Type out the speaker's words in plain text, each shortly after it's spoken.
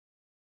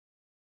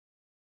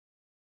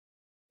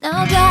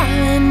Now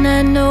darling,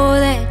 I know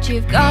that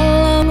you've got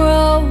a long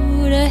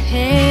road ahead,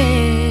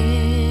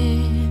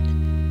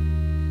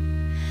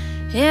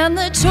 and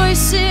the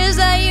choices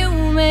that you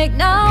make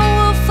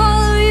now will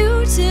follow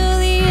you till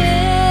the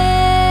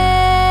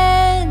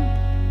end.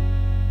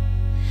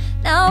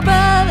 Now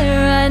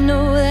brother, I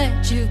know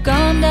that you've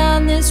gone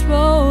down this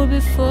road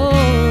before,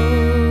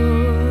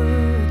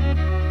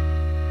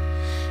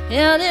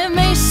 and it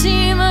may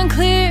seem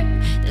unclear,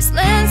 this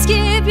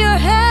landscape you're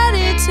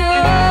headed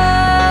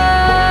towards.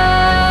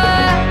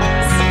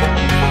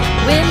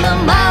 When the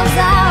miles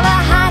are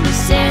behind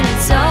us and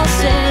it's all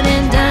said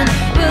and done,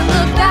 we'll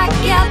look back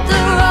at the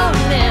road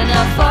and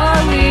how far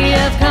we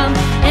have come,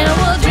 and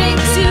we'll drink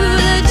to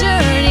the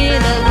journey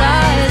that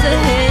lies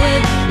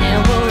ahead,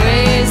 and we'll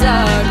raise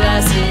our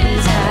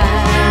glasses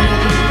high.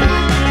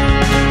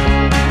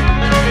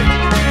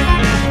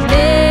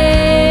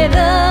 May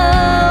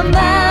the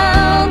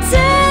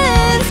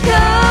mountains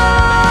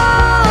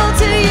call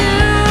to you.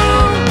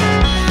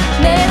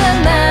 May the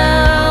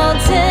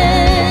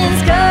mountains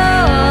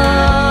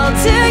call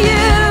to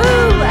you.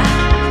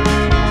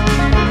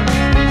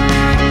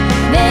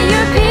 May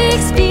your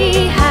peaks be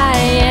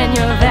high and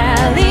your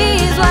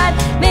valleys wide.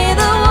 May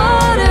the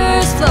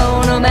waters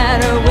flow no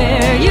matter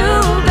where you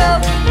go.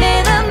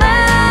 May the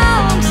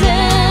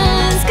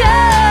mountains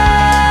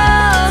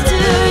call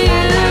to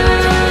you.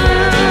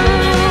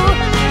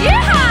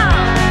 Yeah!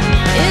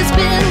 It's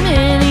been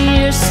many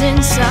years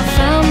since I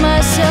found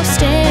myself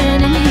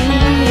standing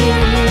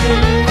here,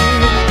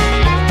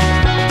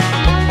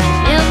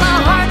 and my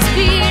heart's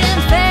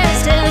beating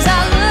fast as I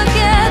look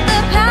at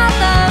the path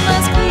I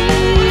must clear.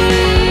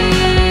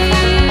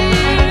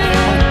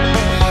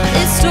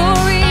 This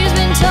story's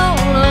been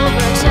told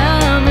over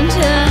time and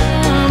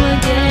time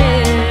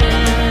again,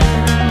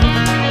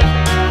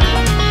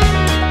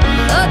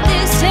 but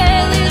this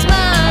tale is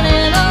mine,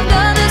 and I'm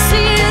gonna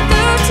see it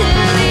through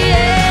till the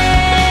end.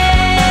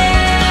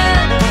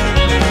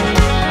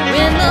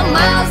 When the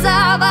miles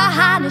are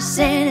behind us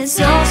and it's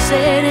all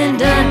said and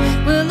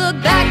done, we'll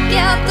look back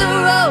at the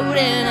road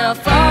and how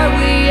far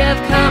we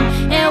have come,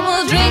 and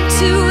we'll drink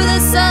to the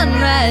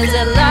sunrise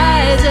that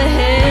lies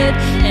ahead,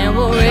 and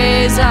we'll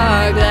raise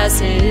our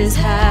glasses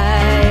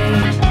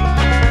high.